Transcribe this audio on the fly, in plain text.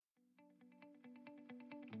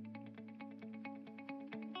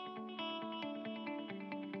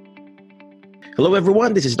Hello,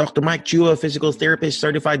 everyone. This is Dr. Mike Chua, physical therapist,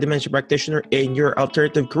 certified dementia practitioner, and your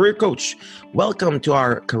alternative career coach. Welcome to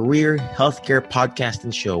our career healthcare podcast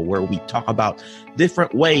and show where we talk about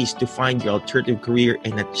different ways to find your alternative career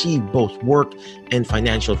and achieve both work and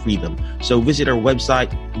financial freedom. So visit our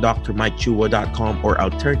website, drmikechua.com or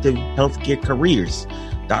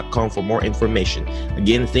alternativehealthcarecareers.com for more information.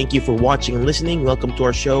 Again, thank you for watching and listening. Welcome to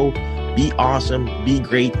our show. Be awesome, be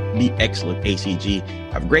great, be excellent, ACG.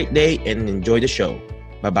 Have a great day and enjoy the show.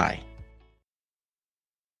 Bye-bye.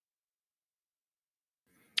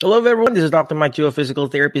 Hello, everyone. This is Dr. Mike Chua, physical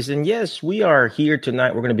therapist. And yes, we are here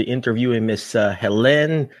tonight. We're going to be interviewing Miss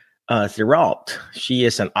Helene Thirault. She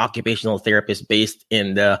is an occupational therapist based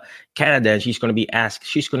in Canada. And she's going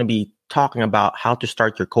to be talking about how to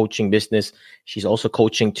start your coaching business. She's also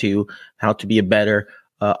coaching to how to be a better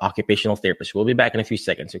occupational therapist. We'll be back in a few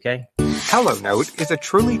seconds, okay? HelloNote is a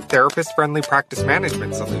truly therapist-friendly practice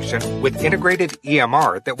management solution with integrated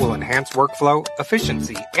EMR that will enhance workflow,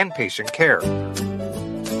 efficiency, and patient care.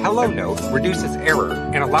 HelloNote reduces error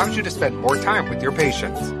and allows you to spend more time with your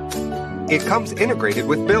patients. It comes integrated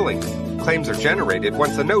with billing. Claims are generated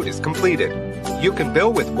once a note is completed. You can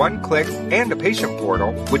bill with one click and a patient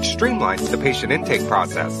portal, which streamlines the patient intake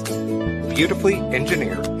process. Beautifully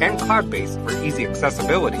engineered and cloud-based for easy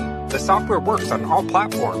accessibility, the software works on all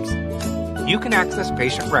platforms. You can access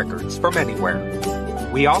patient records from anywhere.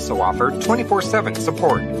 We also offer 24/7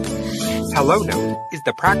 support. HelloNote is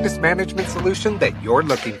the practice management solution that you're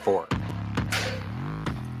looking for.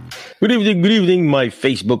 Good evening, my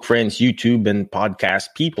Facebook friends, YouTube, and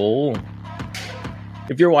podcast people.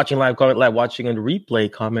 If you're watching live, comment live. Watching on the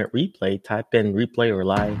replay, comment replay. Type in replay or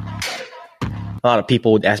live. A lot of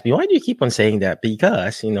people would ask me, why do you keep on saying that?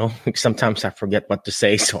 Because, sometimes I forget what to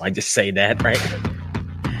say, so I just say that, right?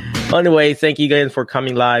 Anyway, thank you again for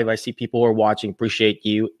coming live. I see people who are watching. Appreciate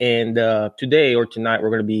you. And today or tonight, we're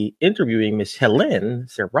going to be interviewing Miss Helene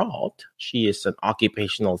Thirault. She is an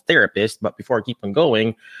occupational therapist. But before I keep on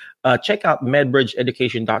going, check out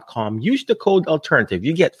medbridgeeducation.com. Use the code alternative.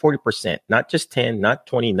 You get 40%, not just 10, not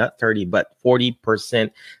 20, not 30, but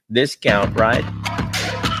 40% discount, right?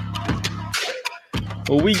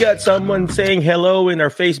 Well, we got someone saying hello in our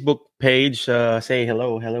Facebook page. Say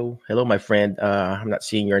hello, my friend. I'm not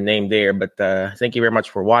seeing your name there, but thank you very much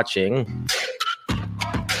for watching.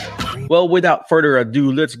 Well, without further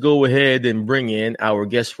ado, let's go ahead and bring in our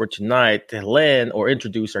guest for tonight, Helene, or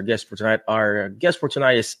introduce our guest for tonight. Our guest for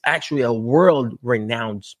tonight is actually a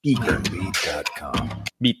world-renowned speaker. Beat.com.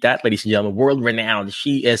 Beat that, ladies and gentlemen. World-renowned.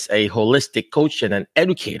 She is a holistic coach and an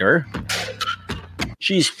educator.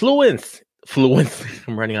 She's fluent.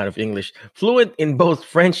 I'm running out of English. Fluent in both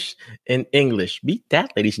French and English. Beat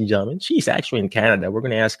that, ladies and gentlemen. She's actually in Canada. We're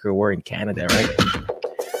going to ask her where in Canada, right?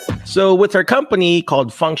 So with her company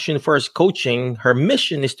called Function First Coaching, her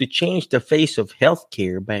mission is to change the face of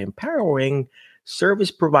healthcare by empowering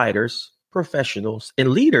service providers, professionals, and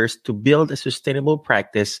leaders to build a sustainable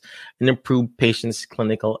practice and improve patients'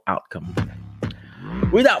 clinical outcome.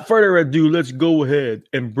 Without further ado, let's go ahead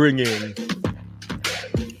and bring in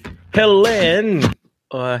Helene.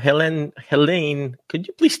 Helene, could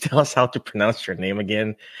you please tell us how to pronounce your name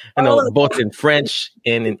again? Both in French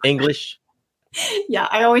and in English. Yeah,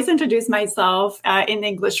 I always introduce myself in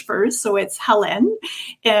English first, so it's Helene.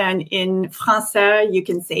 And in Français, you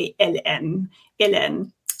can say Hélène.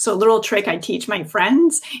 So a little trick I teach my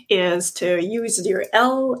friends is to use your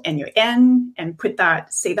L and your N and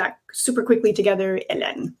say that super quickly together,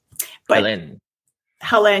 Hélène. But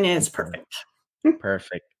Helene is perfect.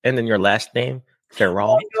 Perfect. And then your last name,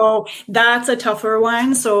 Thirault? Oh, that's a tougher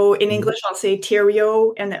one. So in English, I'll say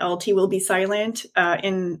Thériault, and the LT will be silent.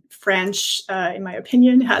 In French, in my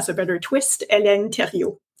opinion, has a better twist. Hélène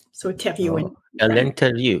Thériault. So Thériault. Hélène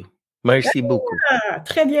Thériault. Merci beaucoup.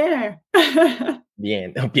 Très bien.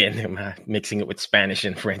 Bien. I'm mixing it with Spanish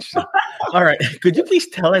and French. All right. Could you please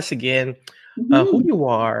tell us again who you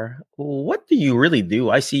are? What do you really do?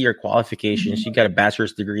 I see your qualifications. You got a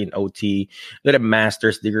bachelor's degree in OT. You got a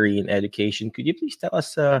master's degree in education. Could you please tell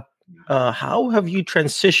us how have you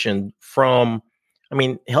transitioned from,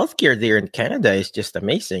 healthcare there in Canada is just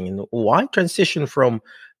amazing. And why transition from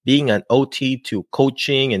being an OT to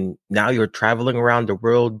coaching, and now you're traveling around the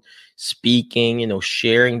world speaking,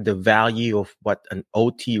 sharing the value of what an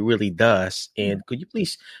OT really does? And could you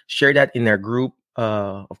please share that in our group?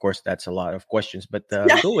 Of course, that's a lot of questions, but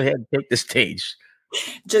go ahead, take the stage.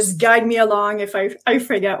 just guide me along if I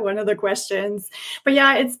forget one of the questions. But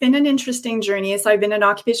yeah, it's been an interesting journey. So I've been an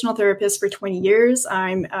occupational therapist for 20 years.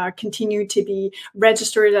 I'm continued to be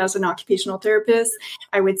registered as an occupational therapist.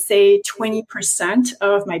 I would say 20%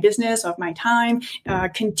 of my business, of my time,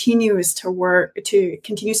 continues to work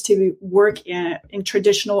in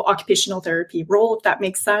traditional occupational therapy role, if that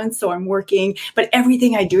makes sense. So I'm working, but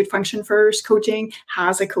everything I do at Function First Coaching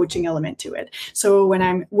has a coaching element to it. So when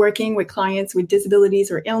I'm working with clients with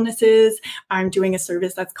disabilities or illnesses, I'm doing a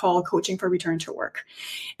service that's called Coaching for Return to Work.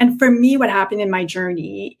 And for me, what happened in my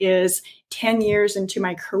journey is 10 years into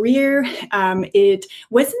my career, it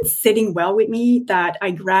wasn't sitting well with me that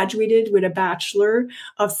I graduated with a Bachelor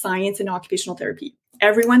of Science in Occupational Therapy.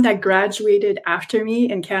 Everyone that graduated after me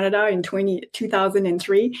in Canada in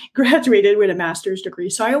 2003 graduated with a master's degree.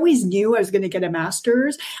 So I always knew I was going to get a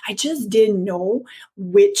master's. I just didn't know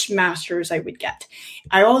which master's I would get.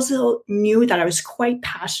 I also knew that I was quite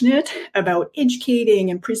passionate about educating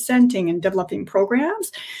and presenting and developing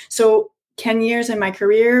programs. So 10 years in my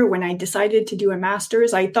career, when I decided to do a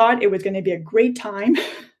master's, I thought it was going to be a great time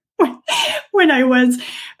when I was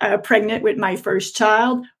pregnant with my first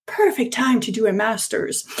child. Perfect time to do a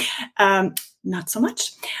master's. Not so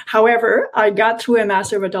much. However, I got through a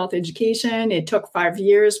Master of Adult Education. It took 5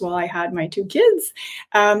 years while I had my 2 kids.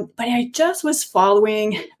 But I just was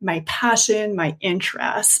following my passion, my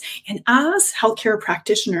interests. And as healthcare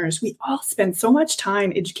practitioners, we all spend so much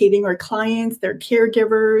time educating our clients, their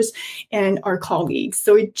caregivers, and our colleagues.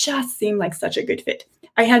 So it just seemed like such a good fit.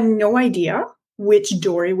 I had no idea which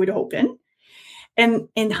door it would open. And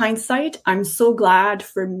in hindsight, I'm so glad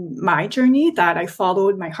for my journey that I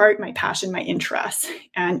followed my heart, my passion, my interests.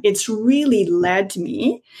 And it's really led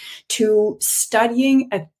me to studying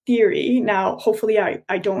a theory. Now, hopefully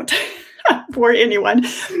I don't bore anyone,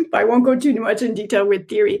 but I won't go too much in detail with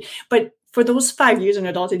theory. But for those 5 years in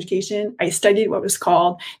adult education, I studied what was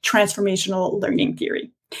called transformational learning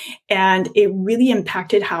theory. And it really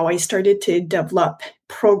impacted how I started to develop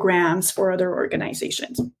programs for other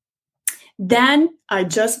organizations. Then I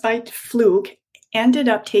just by fluke ended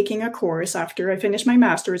up taking a course after I finished my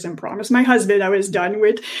master's and promised my husband I was done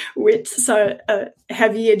with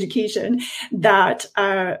heavy education that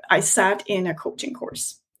I sat in a coaching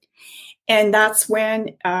course. And that's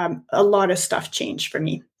when a lot of stuff changed for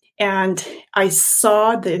me. And I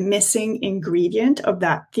saw the missing ingredient of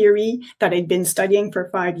that theory that I'd been studying for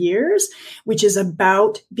 5 years, which is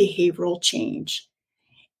about behavioral change.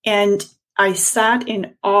 And I sat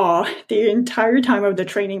in awe the entire time of the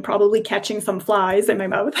training, probably catching some flies in my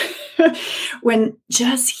mouth, when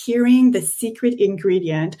just hearing the secret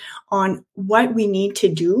ingredient on what we need to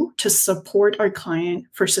do to support our client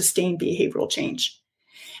for sustained behavioral change.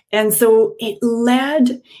 And so it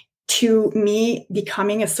led to me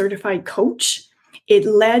becoming a certified coach. It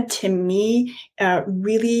led to me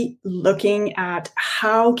really looking at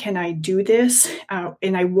how can I do this?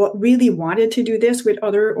 And I really wanted to do this with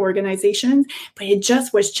other organizations, but it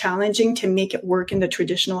just was challenging to make it work in the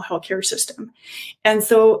traditional healthcare system. And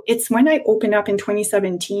so it's when I opened up in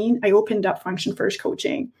 2017, I opened up Function First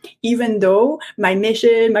Coaching, even though my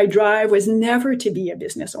mission, my drive was never to be a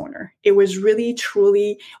business owner. It was really,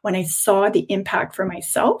 truly when I saw the impact for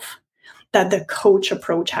myself that the coach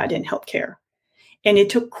approach had in healthcare. And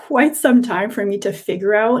it took quite some time for me to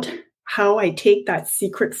figure out how I take that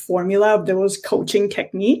secret formula of those coaching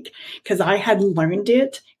technique, because I had learned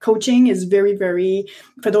it. Coaching is very, very,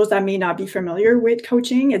 for those that may not be familiar with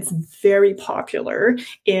coaching, it's very popular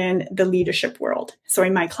in the leadership world. So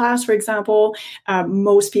in my class, for example,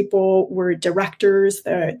 most people were directors,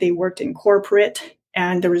 they worked in corporate.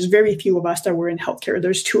 And there was very few of us that were in healthcare.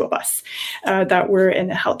 There's 2 of us that were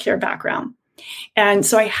in a healthcare background. And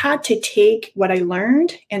so I had to take what I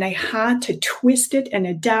learned and I had to twist it and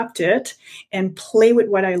adapt it and play with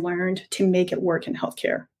what I learned to make it work in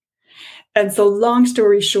healthcare. And so long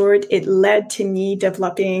story short, it led to me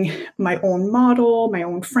developing my own model, my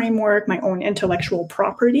own framework, my own intellectual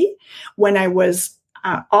property. When I was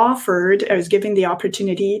I was given the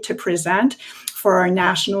opportunity to present for our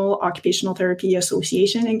National Occupational Therapy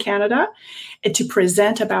Association in Canada, and to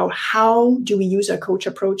present about how do we use a coach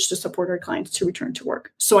approach to support our clients to return to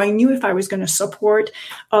work. So I knew if I was going to support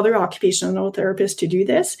other occupational therapists to do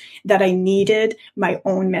this, that I needed my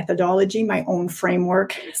own methodology, my own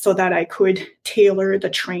framework, so that I could tailor the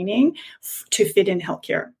training to fit in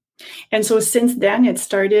healthcare. And so since then, it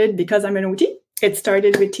started because I'm an OT. It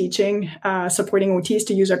started with teaching, supporting OTs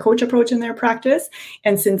to use a coach approach in their practice.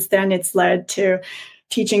 And since then, it's led to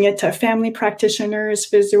teaching it to family practitioners,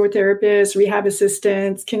 physiotherapists, rehab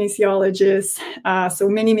assistants, kinesiologists, so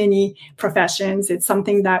many professions. It's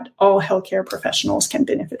something that all healthcare professionals can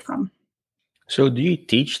benefit from. So do you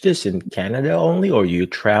teach this in Canada only, or you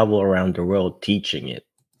travel around the world teaching it?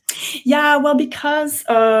 Yeah, well, because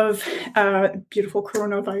of beautiful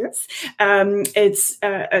coronavirus, it's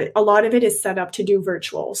a lot of it is set up to do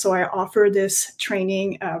virtual. So I offer this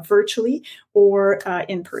training virtually or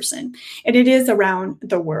in person, and it is around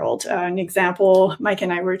the world. An example, Mike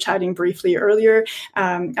and I were chatting briefly earlier.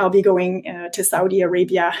 I'll be going to Saudi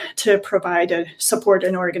Arabia to provide support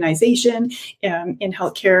an organization in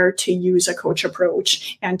healthcare to use a coach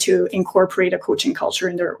approach and to incorporate a coaching culture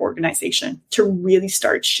in their organization to really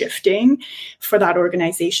start shifting for that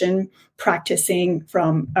organization, practicing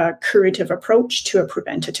from a curative approach to a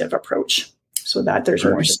preventative approach so that there's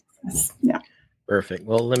more success. Yeah. Perfect.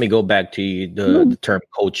 Well, let me go back to the term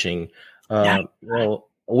coaching. Well,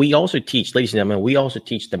 we also teach, ladies and gentlemen, we also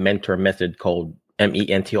teach the mentor method called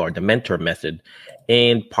MENTR, the mentor method.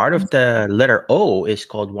 And part of the letter O is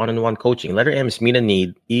called one-on-one coaching. Letter M is meet a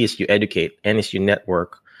need, E is you educate, N is you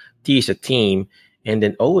network, T is a team, and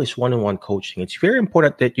then O is one-on-one coaching. It's very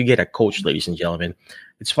important that you get a coach, ladies and gentlemen.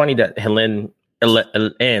 It's funny that Helen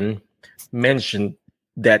mentioned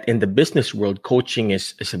that in the business world, coaching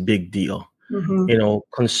is a big deal. Mm-hmm.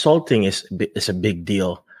 Consulting is a big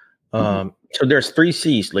deal. So there's 3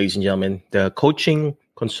 C's, ladies and gentlemen: the coaching,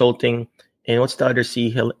 consulting, and what's the other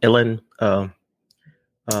C, Helen?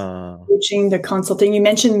 Coaching, the consulting. You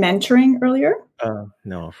mentioned mentoring earlier.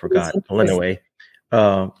 No, I forgot. Anyway,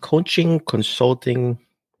 coaching, consulting,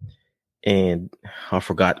 and I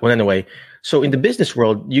forgot. Well, anyway, so in the business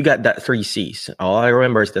world, you got that 3 C's. All I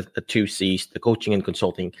remember is the 2 C's: the coaching and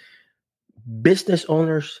consulting. Business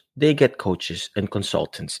owners, they get coaches and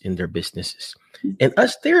consultants in their businesses. And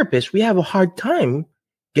us therapists, we have a hard time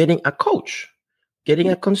getting a coach, getting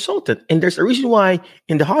a consultant. And there's a reason why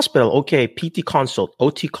in the hospital, okay, PT consult,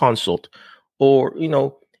 OT consult, or,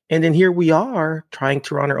 and then here we are trying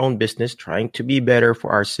to run our own business, trying to be better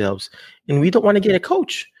for ourselves. And we don't want to get a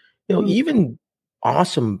coach. Even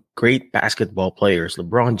awesome, great basketball players,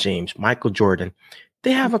 LeBron James, Michael Jordan,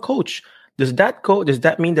 they have a coach. Does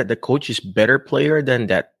that mean that the coach is better player than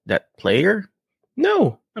that player?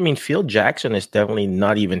 No. I mean, Phil Jackson is definitely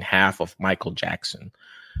not even half of Michael Jackson,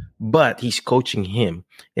 but he's coaching him.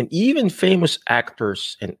 And even famous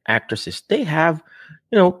actors and actresses, they have,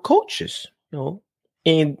 coaches,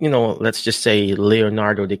 and, let's just say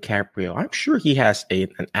Leonardo DiCaprio. I'm sure he has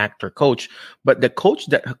an actor coach, but the coach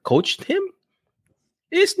that coached him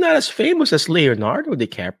is not as famous as Leonardo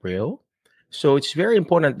DiCaprio. So it's very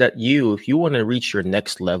important that if you want to reach your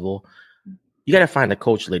next level, you got to find a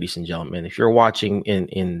coach, ladies and gentlemen. If you're watching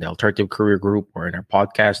in the Alternative Career Group or in our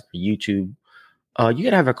podcast or YouTube, you got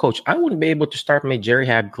to have a coach. I wouldn't be able to start my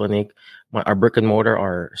Geriab clinic, our brick and mortar,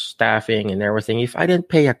 our staffing and everything if I didn't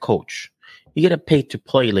pay a coach. You got to pay to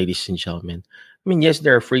play, ladies and gentlemen. I mean, yes,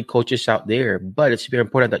 there are free coaches out there, but it's very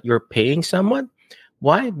important that you're paying someone.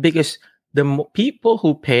 Why? Because the people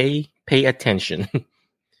who pay attention.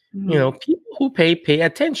 People who pay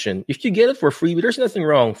attention. If you get it for free, there's nothing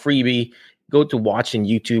wrong. Freebie, go to watching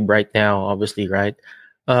YouTube right now, obviously, right?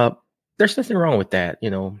 There's nothing wrong with that,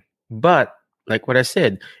 But like what I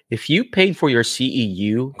said, if you paid for your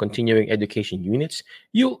CEU, continuing education units,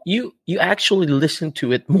 you actually listen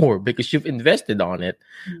to it more because you've invested on it.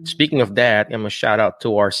 Mm-hmm. Speaking of that, I'm gonna shout out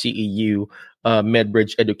to our CEU,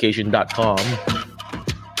 medbridgeeducation.com.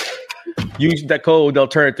 Use the code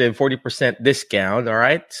alternative, 40% discount. All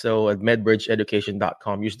right. So at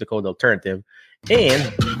medbridgeeducation.com, use the code alternative. And,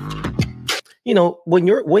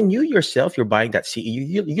 when you yourself, you're buying that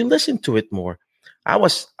CEU, you listen to it more. I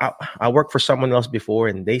worked for someone else before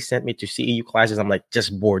and they sent me to CEU classes. I'm like,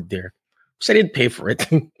 just bored there. So I didn't pay for it.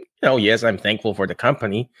 Yes, I'm thankful for the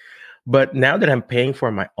company. But now that I'm paying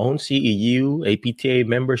for my own CEU, APTA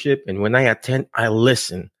membership, and when I attend, I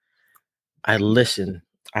listen.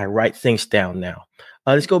 I write things down now.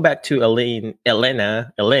 Let's go back to Elaine.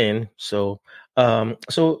 So,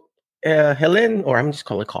 Helen, or I'm just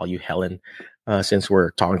going to call you Helen, since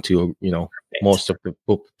we're talking to, most of the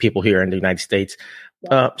people here in the United States.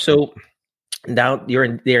 So now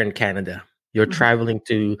you're there in Canada. You're traveling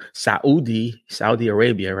to Saudi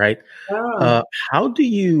Arabia, right? Oh. How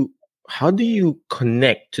do you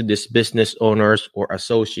connect to these business owners or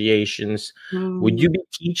associations? Would you be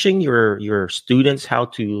teaching your students how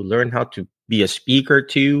to learn how to be a speaker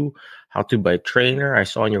too, how to be a trainer? I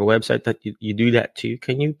saw on your website that you do that too.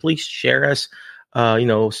 Can you please share us,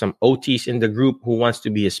 some OTs in the group who wants to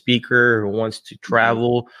be a speaker, who wants to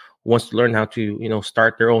travel, wants to learn how to,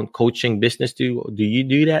 start their own coaching business too, do you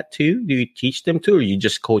do that too? Do you teach them too, or you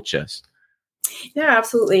just coach us? Yeah,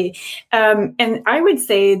 absolutely. And I would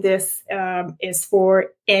say this is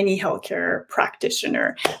for any healthcare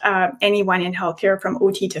practitioner, anyone in healthcare, from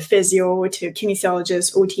OT to physio to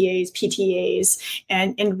kinesiologists, OTAs, PTAs.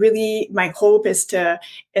 And really, my hope is to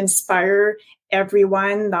inspire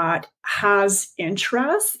everyone that has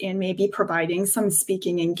interest in maybe providing some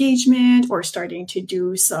speaking engagement or starting to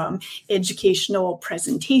do some educational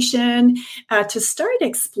presentation, to start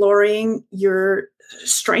exploring your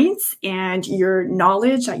strengths and your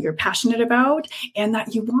knowledge that you're passionate about and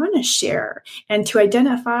that you want to share, and to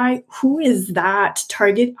identify who is that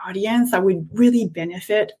target audience that would really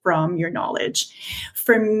benefit from your knowledge.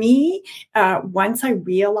 For me, once I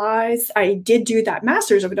realized, I did do that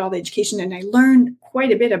master's of adult education, and I learned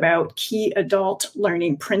quite a bit about key adult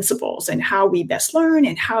learning principles and how we best learn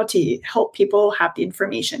and how to help people have the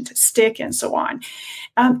information to stick and so on.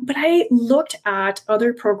 But I looked at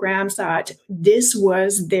other programs that this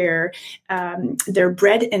was their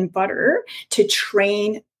bread and butter, to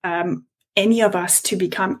train any of us to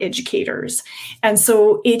become educators. And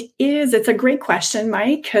so it's a great question,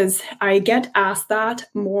 Mike, because I get asked that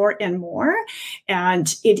more and more.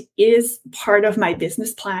 And it is part of my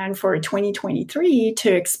business plan for 2023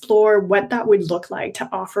 to explore what that would look like to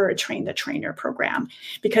offer a train the trainer program.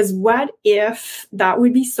 Because what if that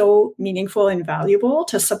would be so meaningful and valuable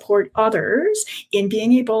to support others in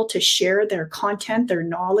being able to share their content, their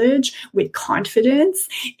knowledge with confidence,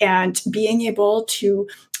 and being able to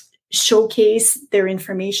showcase their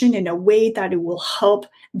information in a way that it will help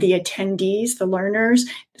the attendees, the learners,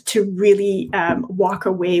 to really walk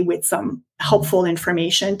away with some helpful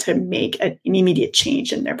information to make an immediate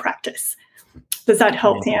change in their practice. Does that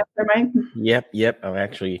help to answer, Mike? Yep. I'm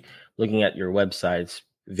actually looking at your website. It's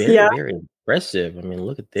very, very impressive. I mean,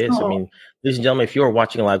 look at this. I mean, ladies and gentlemen, if you're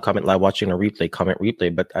watching a live, comment live, watching a replay, comment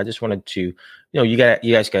replay. But I just wanted to, you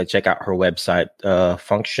guys got to check out her website,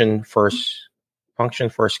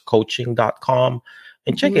 functionfirstcoaching.com,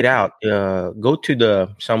 and check it out. Go to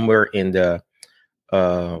somewhere in the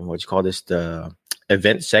the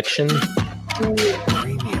event section,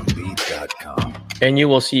 premiumbeat.com, and you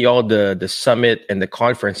will see all the summit and the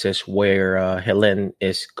conferences where Helen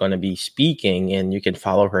is going to be speaking, and you can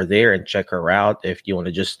follow her there and check her out if you want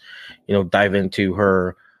to just dive into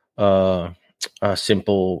her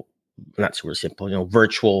simple, not super simple,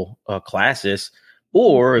 virtual classes.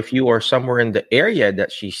 Or if you are somewhere in the area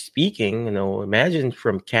that she's speaking, imagine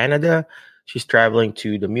from Canada, she's traveling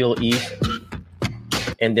to the Middle East,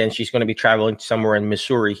 and then she's going to be traveling somewhere in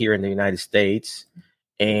Missouri here in the United States,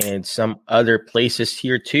 and some other places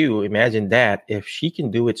here too. Imagine that. If she can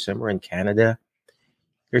do it somewhere in Canada,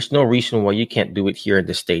 there's no reason why you can't do it here in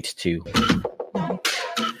the States too.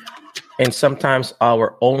 And sometimes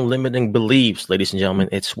our own limiting beliefs, ladies and gentlemen,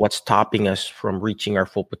 it's what's stopping us from reaching our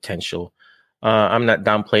full potential. I'm not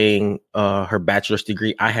downplaying her bachelor's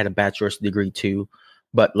degree. I had a bachelor's degree too.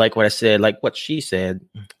 But like what I said, like what she said,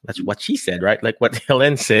 that's what she said, right? Like what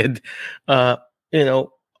Helen said,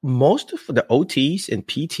 most of the OTs and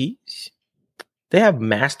PTs, they have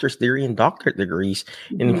master's degree and doctorate degrees.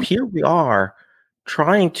 Mm-hmm. And here we are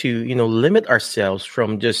trying to, limit ourselves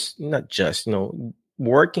from not just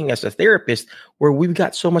working as a therapist where we've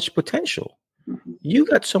got so much potential. Mm-hmm. You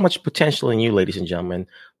got so much potential in you, ladies and gentlemen.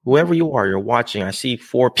 Whoever you are, you're watching. I see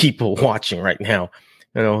 4 people watching right now.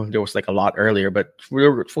 There was like a lot earlier, but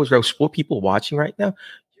for those 4 people watching right now,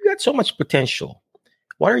 you got so much potential.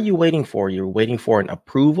 What are you waiting for? You're waiting for an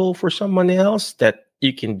approval for someone else that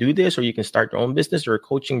you can do this, or you can start your own business or a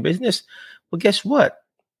coaching business. Well, guess what?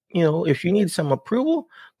 If you need some approval,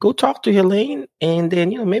 go talk to Helene, and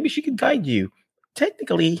then, maybe she could guide you.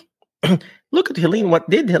 Technically, look at Helene. What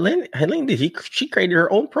did Helene did? She created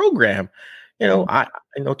her own program.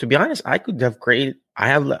 To be honest, I could have created, I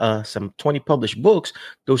have some 20 published books.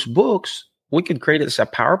 Those books, we could create it as a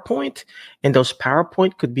PowerPoint, and those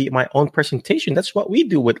PowerPoint could be my own presentation. That's what we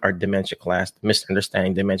do with our dementia class, the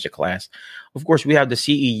Misunderstanding Dementia class. Of course, we have the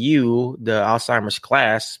CEU, the Alzheimer's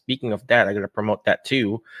class. Speaking of that, I got to promote that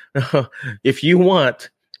too. If you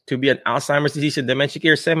want to be an Alzheimer's disease and dementia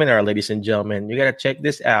care seminar, ladies and gentlemen, you got to check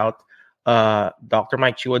this out.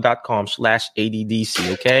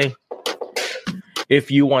 drmikechua.com/ADDC. Okay. If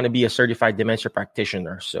you want to be a certified dementia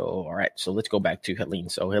practitioner. So, all right. So let's go back to Helene.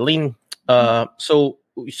 So Helene, so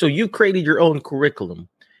you created your own curriculum,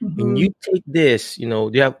 mm-hmm. and you take this,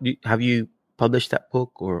 have you published that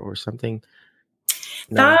book or something?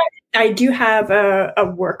 No. I do have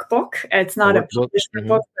a workbook. It's not a published mm-hmm.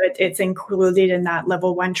 book, but it's included in that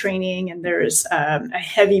level 1 training. And there's a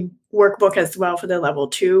heavy workbook as well for the level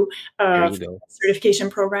 2 certification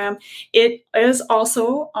program. It is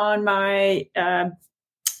also on my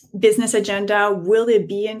business agenda. Will it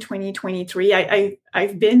be in 2023?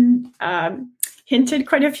 I've been hinted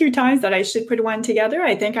quite a few times that I should put one together.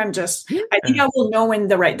 I think I will know when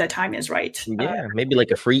the time is right. Yeah, maybe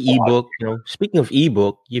like a free ebook. Speaking of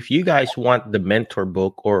ebook, if you guys want the mentor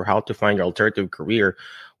book or how to find your alternative career,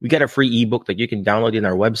 we got a free ebook that you can download in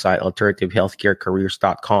our website,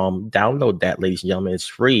 alternativehealthcarecareers.com. Download that, ladies and gentlemen. It's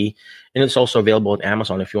free. And it's also available on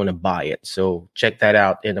Amazon if you want to buy it. So check that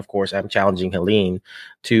out. And of course, I'm challenging Helene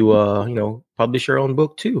to, publish her own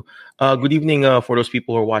book too. Good evening for those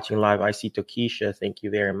people who are watching live. I see Tokisha. Thank you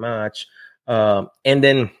very much. And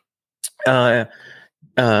then, I'm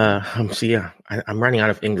running out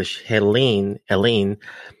of English. Helene.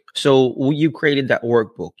 So you created that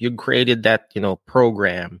workbook. You created that,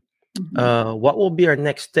 program. Mm-hmm. What will be our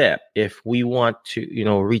next step if we want to,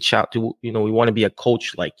 reach out to, we want to be a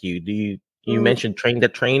coach like you? You mentioned train the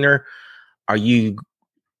trainer. Are you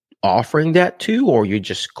offering that too, or you're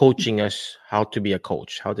just coaching us how to be a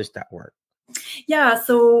coach? How does that work? Yeah.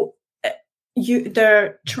 So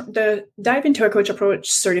the Dive into a Coach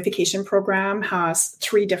Approach certification program has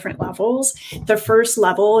 3 different levels. The first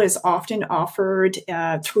level is often offered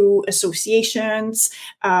through associations.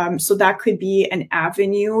 So that could be an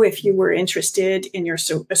avenue if you were interested in your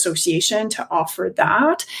association to offer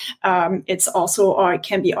that. It's also, it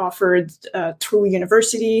can be offered through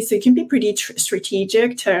university. So it can be pretty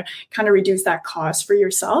strategic to kind of reduce that cost for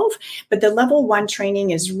yourself. But the level 1 training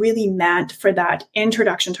is really meant for that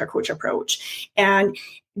introduction to a coach approach. And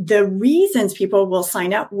the reasons people will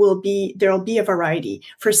sign up there'll be a variety.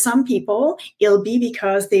 For some people, it'll be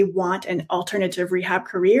because they want an alternative rehab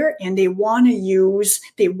career and they want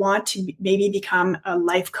to maybe become a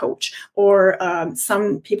life coach, or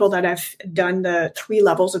some people that have done the 3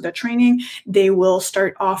 levels of the training, they will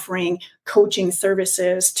start offering coaching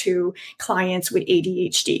services to clients with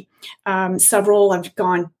ADHD. Several have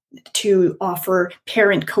gone to offer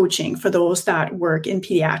parent coaching for those that work in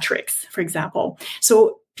pediatrics, for example.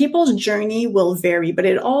 So people's journey will vary, but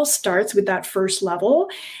it all starts with that first level.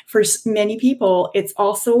 For many people, it's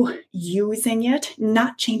also using it,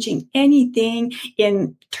 not changing anything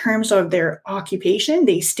in terms of their occupation.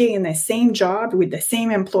 They stay in the same job with the same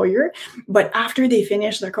employer, but after they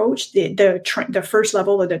finish the coach, the first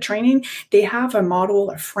level of the training, they have a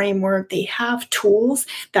model, a framework, they have tools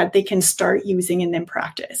that they can start using and then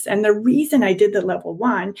practice. And the reason I did the level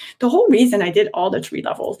 1, the whole reason I did all the 3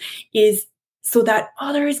 levels is so that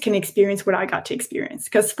others can experience what I got to experience.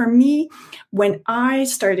 Because for me, when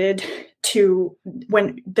the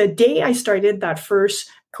day I started that first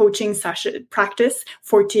coaching session practice,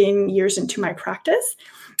 14 years into my practice,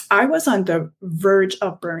 I was on the verge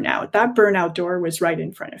of burnout. That burnout door was right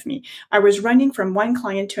in front of me. I was running from one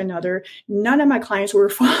client to another. None of my clients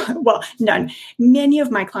none. Many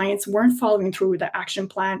of my clients weren't following through with the action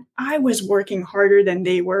plan. I was working harder than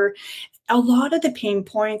they were. A lot of the pain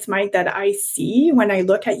points, Mike, that I see when I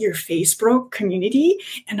look at your Facebook community,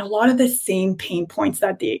 and a lot of the same pain points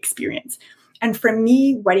that they experience. And for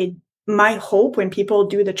me, my hope when people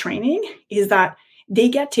do the training is that they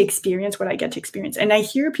get to experience what I get to experience. And I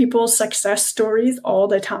hear people's success stories all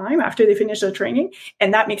the time after they finish the training,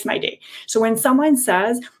 and that makes my day. So when someone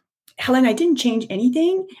says, Helen, I didn't change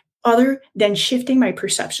anything other than shifting my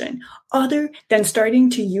perception, other than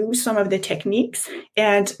starting to use some of the techniques,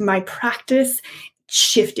 and my practice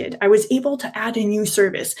shifted. I was able to add a new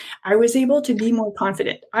service. I was able to be more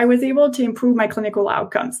confident. I was able to improve my clinical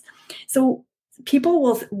outcomes. So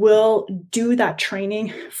people will do that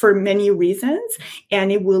training for many reasons,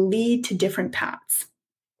 and it will lead to different paths.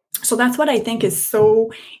 So that's what I think is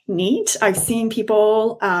so neat. I've seen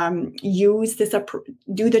people use this,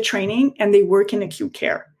 do the training, and they work in acute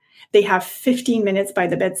care. They have 15 minutes by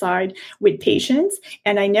the bedside with patients.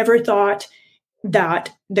 And I never thought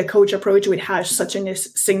that the coach approach would have such a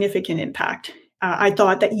significant impact. I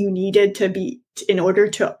thought that you needed to in order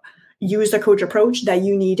to use the coach approach, that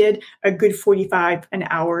you needed a good 45 an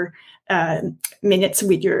hour minutes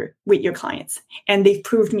with your clients. And they've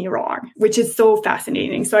proved me wrong, which is so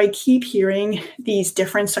fascinating. So I keep hearing these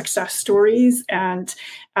different success stories, and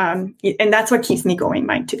that's what keeps me going,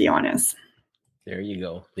 Mike, to be honest. There you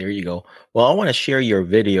go. Well, I want to share your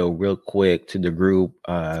video real quick to the group.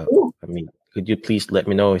 Could you please let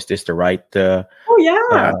me know, is this the right thing?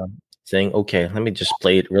 Okay, let me just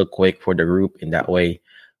play it real quick for the group. In that way,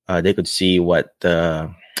 they could see what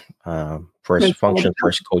the first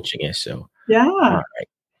coaching is. So, all right.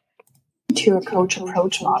 To a coach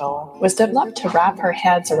approach model was developed to wrap our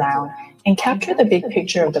heads around and capture the big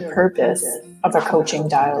picture of the purpose of a coaching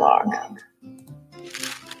dialogue.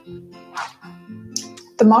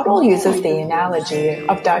 The model uses the analogy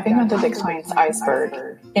of diving under the client's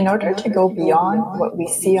iceberg in order to go beyond what we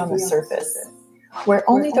see on the surface, where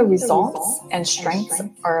only the results and strengths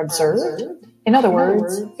are observed, in other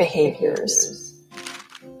words, behaviors.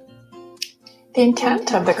 The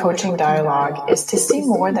intent of the coaching dialogue is to see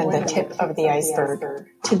more than the tip of the iceberg,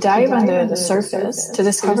 to dive under the surface to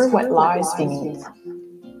discover what lies beneath,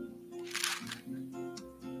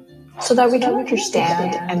 so that we can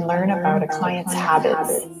understand and learn about a client's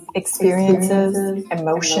habits, experiences,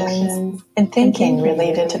 emotions, and thinking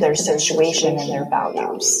related to their situation and their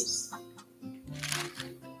values.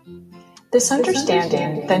 This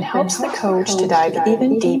understanding then helps the coach to dive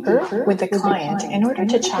even deeper with the client in order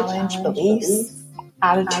to challenge beliefs,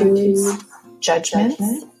 attitudes, judgments,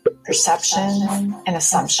 perceptions, and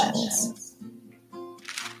assumptions.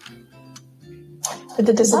 With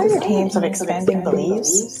the desired aims of expanding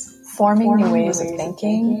beliefs, forming new ways of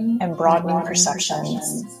thinking, and broadening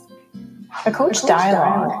perceptions. A coach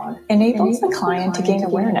dialogue enables the client to gain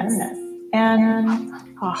awareness and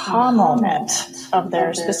aha moment of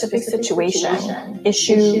their specific situation,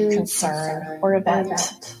 issue, concern, or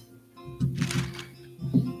event.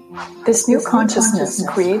 This new consciousness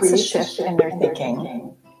creates a shift in their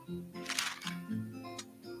thinking.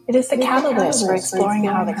 It is the catalyst for exploring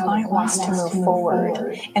how the client wants to move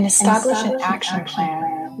forward and establish an action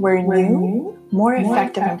plan where new, more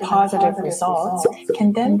effective and positive results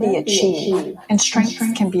can then be achieved and strengths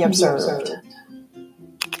can be observed.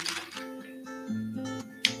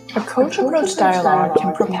 A coach approach dialogue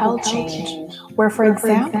can propel change where, for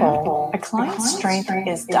example, a client's strength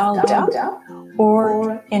is dialed up,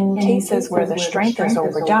 or in cases where the strength is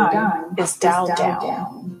overdone, is dialed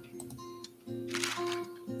down.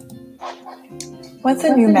 Once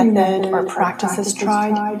a new method or practice is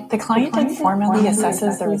tried, the client informally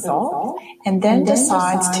assesses the result and then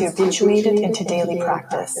decides to habituate it into daily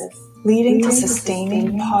practice, leading to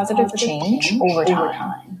sustaining positive change over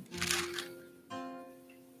time.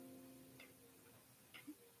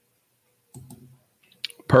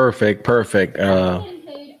 Perfect. Let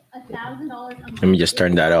me just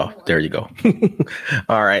turn that off. There you go.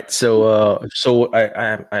 All right. So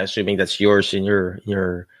I'm assuming that's yours in your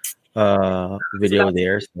video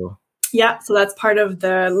there. So yeah, so that's part of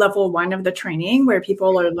the level 1 of the training where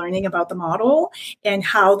people are learning about the model and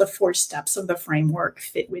how the 4 steps of the framework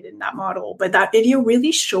fit within that model. But that video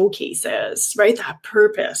really showcases, right, that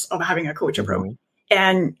purpose of having a coach approach.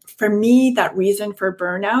 And for me, that reason for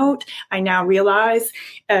burnout, I now realize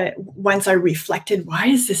once I reflected, why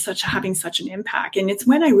is this having such an impact? And it's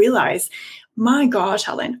when I realized, my gosh,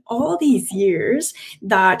 Helen, all these years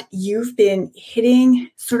that you've been hitting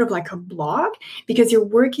sort of like a block because you're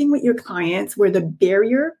working with your clients where the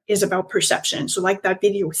barrier is about perception. So like that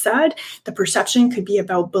video said, the perception could be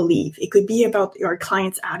about belief. It could be about your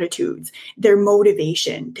clients' attitudes, their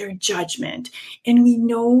motivation, their judgment. And we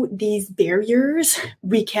know these barriers,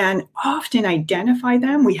 we can often identify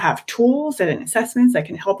them. We have tools and assessments that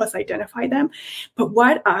can help us identify them. But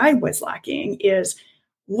what I was lacking is,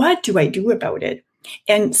 what do I do about it?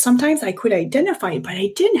 And sometimes I could identify it, but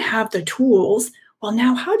I didn't have the tools. Well,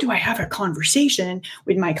 now how do I have a conversation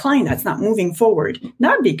with my client that's not moving forward?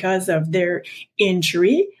 Not because of their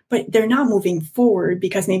injury, but they're not moving forward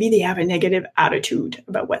because maybe they have a negative attitude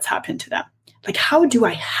about what's happened to them. Like, how do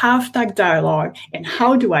I have that dialogue and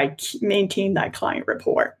how do I maintain that client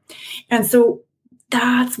rapport? And so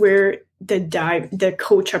that's where the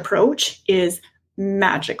coach approach is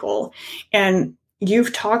magical. And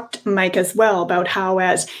you've talked, Mike, as well about how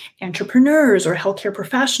as entrepreneurs or healthcare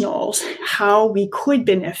professionals, how we could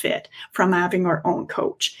benefit from having our own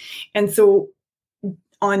coach. And so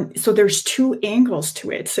there's 2 angles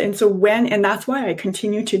to it. And that's why I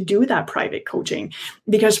continue to do that private coaching,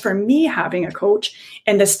 because for me, having a coach,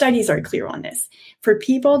 and the studies are clear on this, for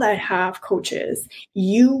people that have coaches,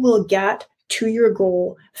 you will get to your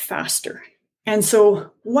goal faster. And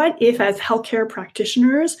so what if, as healthcare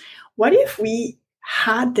practitioners, what if we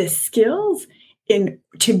had the skills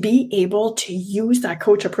to be able to use that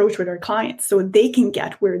coach approach with our clients so they can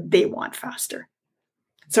get where they want faster?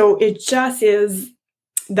 So it just is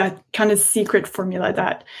that kind of secret formula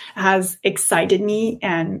that has excited me,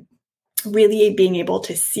 and really being able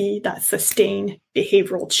to see that sustained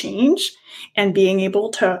behavioral change and being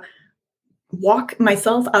able to walk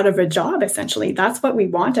myself out of a job, essentially. That's what we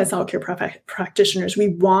want as healthcare practitioners. We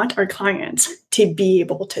want our clients to be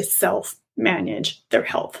able to self-manage their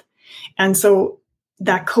health. And so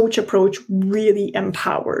that coach approach really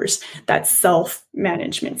empowers that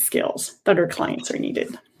self-management skills that our clients are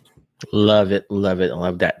needed. Love it. Love it. I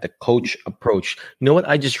love that. The coach approach. You know what?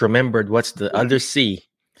 I just remembered what's the other C?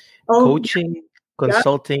 Oh, Coaching, yeah.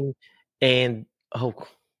 consulting, and Oh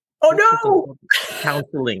coaching, no. consulting,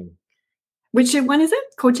 counseling. Which one is it?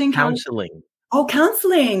 Coaching, Counseling. Oh,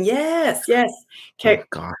 counseling. Yes, yes. Oh Okay.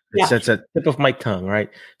 God, Yeah. that's a tip of my tongue, right?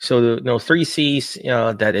 So three C's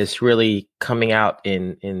that is really coming out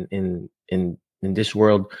in this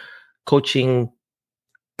world: coaching,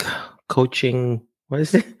 coaching. What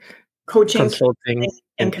is it? Coaching, Consulting counseling,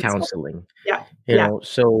 and and consulting. counseling. Yeah. Yeah.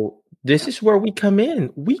 So this is where we come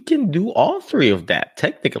in. We can do all three of that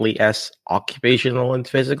technically as occupational and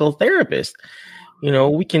physical therapists.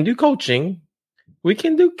 We can do coaching, we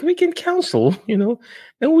can counsel, and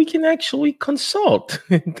we can actually consult.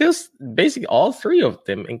 This basically all three of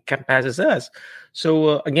them encompasses us.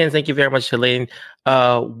 So again, thank you very much, Helene.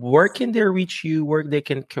 Where can they reach you? Where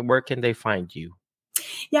can they find you?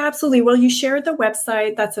 Yeah, absolutely. Well, you shared the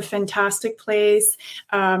website. That's a fantastic place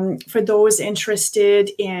for those interested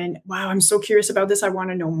in, wow, I'm so curious about this. I want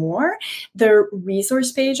to know more. The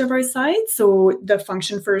resource page of our site, so the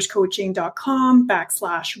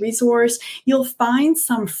functionfirstcoaching.com/resource, you'll find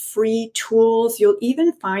some free tools. You'll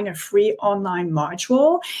even find a free online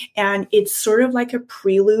module. And it's sort of like a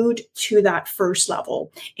prelude to that first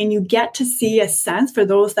level. And you get to see a sense for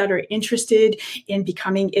those that are interested in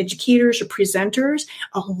becoming educators or presenters.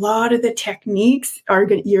 A lot of the techniques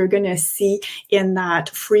you're going to see in that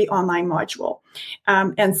free online module.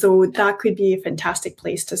 And so that could be a fantastic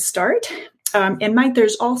place to start. And Mike,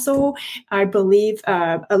 there's also, I believe,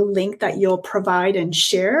 a link that you'll provide and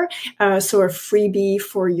share, so a freebie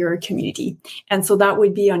for your community. And so that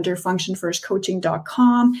would be under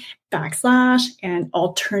functionfirstcoaching.com /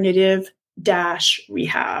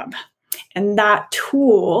 alternative-rehab. And that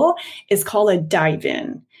tool is called a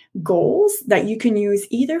dive-in. Goals that you can use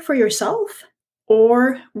either for yourself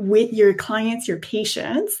or with your clients, your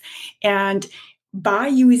patients. And by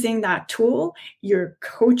using that tool, you're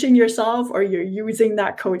coaching yourself or you're using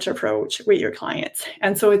that coach approach with your clients.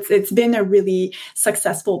 And so it's been a really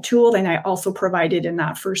successful tool. And I also provided in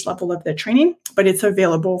that first level of the training, but it's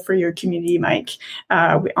available for your community, Mike,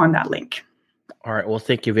 on that link. All right. Well,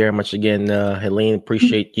 thank you very much again, Helene.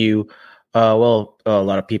 Appreciate you. A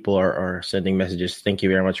lot of people are sending messages. Thank you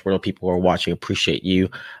very much for the people who are watching. Appreciate you.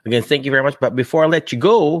 Again, thank you very much. But before I let you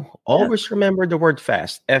go, always remember the word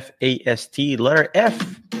FAST. FAST, letter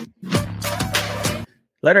F.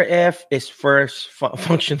 Letter F is first,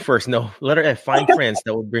 function first. No, letter F, find friends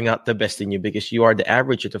that will bring out the best in you, because you are the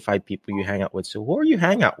average of the 5 people you hang out with. So who are you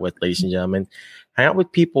hang out with, ladies and gentlemen? Hang out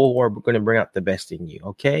with people who are going to bring out the best in you,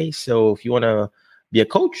 okay? So if you want to be a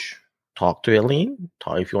coach, talk to Helene.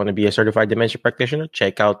 If you want to be a certified dementia practitioner,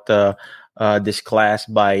 check out this class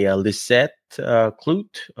by Lisette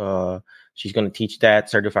Clute. She's going to teach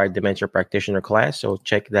that certified dementia practitioner class, so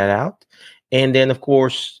check that out. And then, of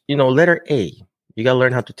course, letter A. You got to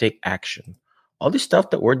learn how to take action. All this stuff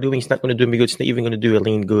that we're doing is not going to do me good. It's not even going to do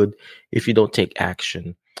Helene good if you don't take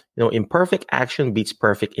action. Imperfect action beats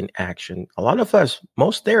perfect in action. A lot of us,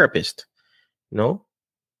 most therapists,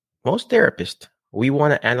 we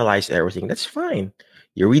want to analyze everything. That's fine.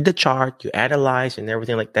 You read the chart, you analyze and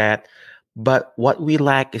everything like that. But what we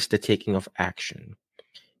lack is the taking of action.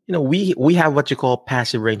 We have what you call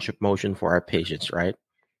passive range of motion for our patients, right?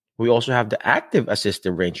 We also have the active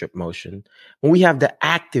assistive range of motion. And we have the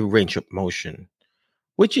active range of motion.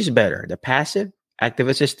 Which is better, the passive, active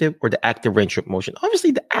assistive, or the active range of motion?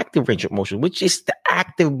 Obviously, the active range of motion, which is the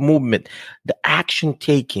active movement, the action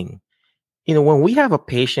taking. When we have a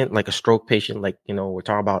patient, like a stroke patient, like, we're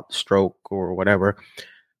talking about stroke or whatever,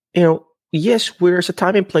 yes, there's a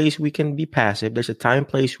time and place we can be passive. There's a time and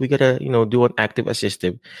place we got to, do an active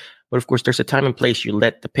assistive. But of course, there's a time and place you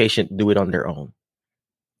let the patient do it on their own.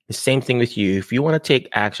 The same thing with you. If you want to take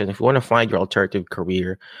action, if you want to find your alternative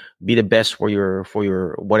career, be the best for your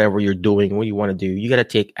whatever you're doing, what you want to do, you got to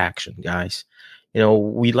take action, guys.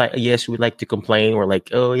 We like to complain. We're like,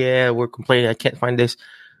 oh yeah, we're complaining. I can't find this.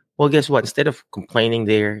 Well, guess what? Instead of complaining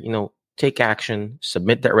there, take action,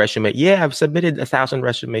 submit that resume. Yeah, I've submitted 1,000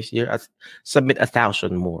 resumes here. I submit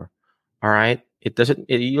 1,000 more. All right.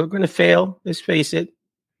 You're going to fail. Let's face it.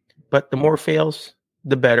 But the more fails,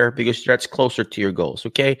 the better, because that's closer to your goals.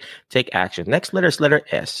 Okay. Take action. Next letter is letter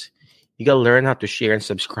S. You got to learn how to share and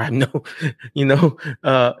subscribe. No,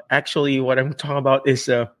 actually what I'm talking about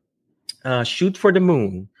is, shoot for the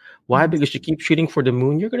moon. Why? Because you keep shooting for the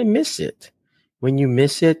moon, you're going to miss it. When you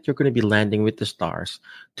miss it, you're going to be landing with the stars.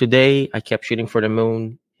 Today, I kept shooting for the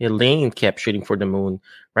moon. Helene kept shooting for the moon.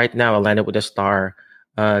 Right now, I landed with a star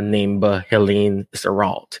named Helene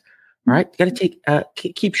Saralt. All right, you got to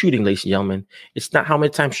keep shooting, ladies and gentlemen. It's not how many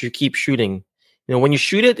times you keep shooting. When you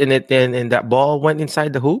shoot it and that ball went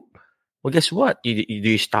inside the hoop, well, guess what? Do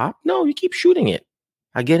you stop? No, you keep shooting it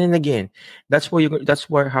again and again. That's how you're going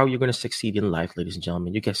to succeed in life, ladies and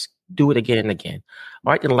gentlemen. You guys do it again and again.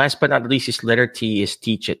 All right, and last but not least is letter T is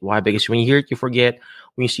teach it. Why? Because when you hear it, you forget.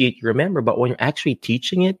 When you see it, you remember. But when you're actually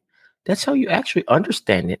teaching it, that's how you actually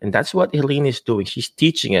understand it. And that's what Helene is doing. She's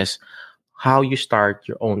teaching us how you start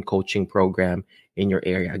your own coaching program in your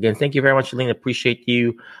area. Again, thank you very much, Helene. Appreciate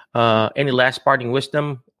you. Any last parting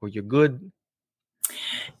wisdom, or you're good?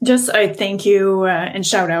 Just I thank you and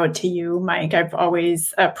shout out to you, Mike. I've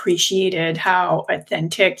always appreciated how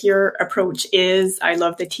authentic your approach is. I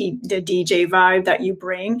love the DJ vibe that you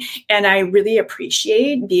bring. And I really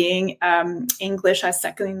appreciate being English as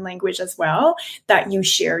second language as well, that you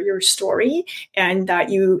share your story and that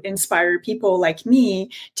you inspire people like me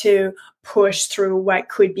to push through what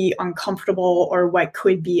could be uncomfortable or what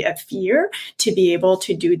could be a fear to be able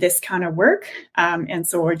to do this kind of work. And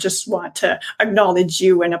so I just want to acknowledge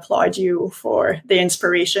you and applaud you for the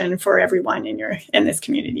inspiration for everyone in this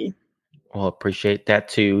community. Well, appreciate that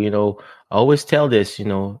too. I always tell this,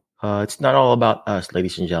 it's not all about us,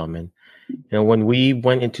 ladies and gentlemen. When we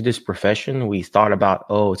went into this profession, we thought about,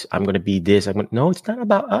 I'm going to be this. No, it's not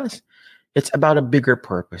about us. It's about a bigger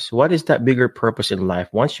purpose. What is that bigger purpose in life?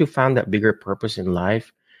 Once you found that bigger purpose in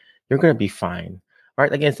life, you're going to be fine. All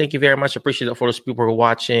right. Again, thank you very much. Appreciate it for those people who are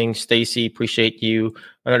watching. Stacy, appreciate you.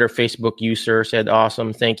 Another Facebook user said,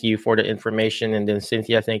 awesome. Thank you for the information. And then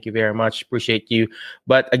Cynthia, thank you very much. Appreciate you.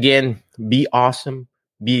 But again, be awesome,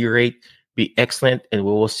 be great, be excellent. And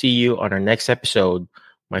we will see you on our next episode,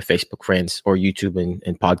 my Facebook friends, or YouTube and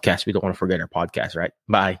podcast. We don't want to forget our podcast, right?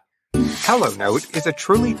 Bye. HelloNote is a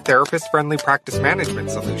truly therapist-friendly practice management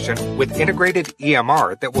solution with integrated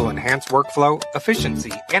EMR that will enhance workflow,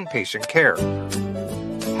 efficiency, and patient care.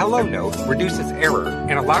 HelloNote reduces error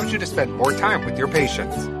and allows you to spend more time with your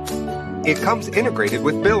patients. It comes integrated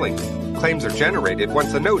with billing. Claims are generated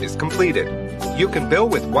once a note is completed. You can bill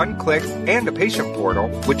with one click and a patient portal,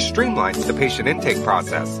 which streamlines the patient intake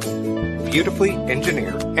process. Beautifully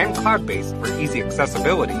engineered and cloud-based for easy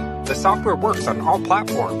accessibility, the software works on all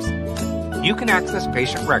platforms. You can access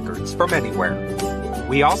patient records from anywhere.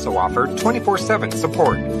 We also offer 24/7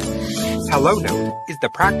 support. HelloNote is the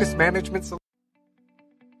practice management solution.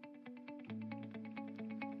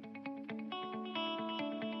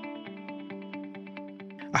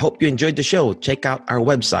 I hope you enjoyed the show. Check out our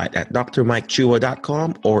website at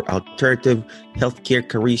drmikechua.com or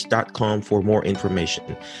alternativehealthcarecareers.com for more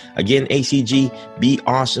information. Again, ACG, be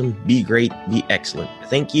awesome, be great, be excellent.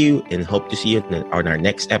 Thank you, and hope to see you on our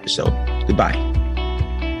next episode. Goodbye.